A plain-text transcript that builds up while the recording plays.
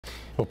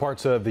Well,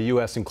 parts of the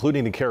U.S.,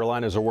 including the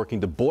Carolinas, are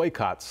working to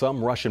boycott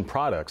some Russian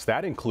products.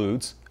 That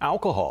includes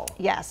alcohol.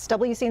 Yes,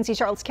 WCNC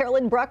Charlotte's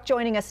Carolyn Bruck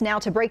joining us now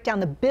to break down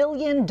the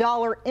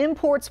billion-dollar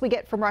imports we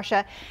get from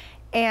Russia.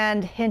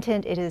 And hint,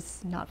 hint, it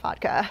is not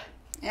vodka.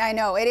 I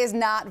know it is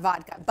not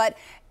vodka, but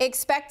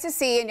expect to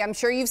see, and I'm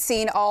sure you've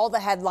seen all the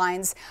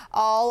headlines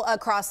all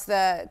across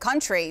the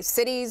country,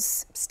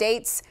 cities,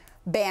 states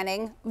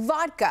banning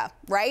vodka,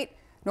 right?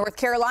 North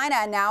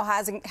Carolina now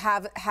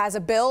has a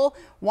bill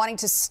wanting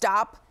to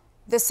stop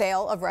the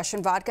sale of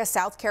Russian vodka.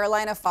 South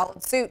Carolina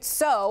followed suit.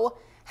 So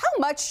how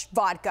much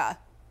vodka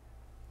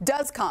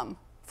does come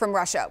from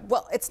Russia?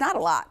 Well, it's not a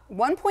lot.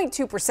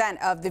 1.2%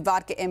 of the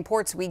vodka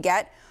imports we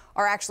get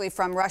are actually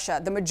from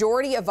Russia. The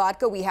majority of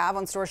vodka we have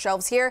on store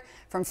shelves here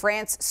from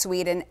France,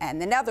 Sweden,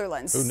 and the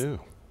Netherlands. Who knew?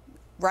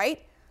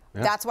 Right?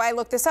 Yeah. That's why I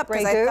looked this up,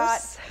 because I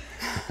thought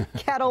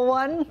Kettle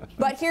One.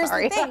 But here's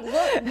the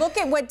thing. Look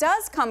at what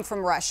does come from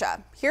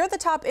Russia. Here are the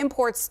top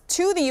imports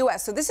to the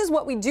U.S. So this is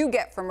what we do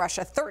get from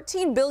Russia.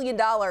 $13 billion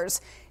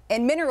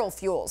in mineral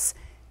fuels,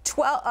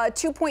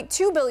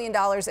 $2.2 billion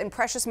in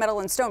precious metal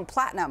and stone,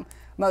 platinum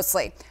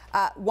mostly,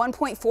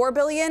 $1.4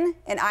 billion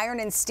in iron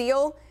and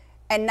steel,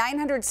 and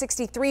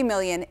 $963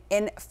 million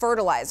in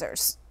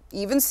fertilizers.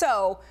 Even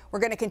so, we're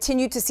going to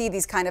continue to see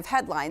these kind of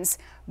headlines,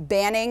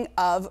 banning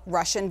of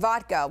Russian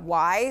vodka.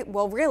 Why?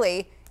 Well,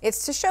 really,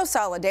 it's to show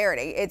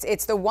solidarity.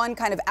 It's the one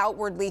kind of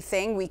outwardly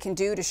thing we can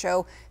do to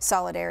show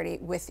solidarity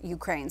with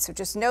Ukraine. So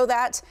just know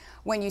that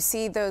when you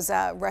see those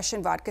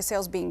Russian vodka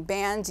sales being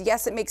banned,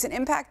 yes, it makes an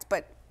impact,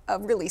 but a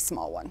really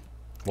small one.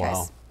 Wow.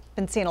 Guys.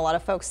 Been seeing a lot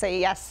of folks say,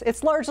 yes,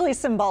 it's largely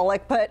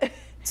symbolic, but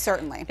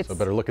certainly. So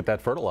better look at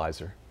that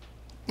fertilizer.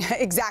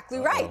 Exactly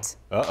right.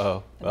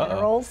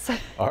 Minerals.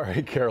 All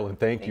right, Carolyn,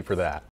 thank you for that.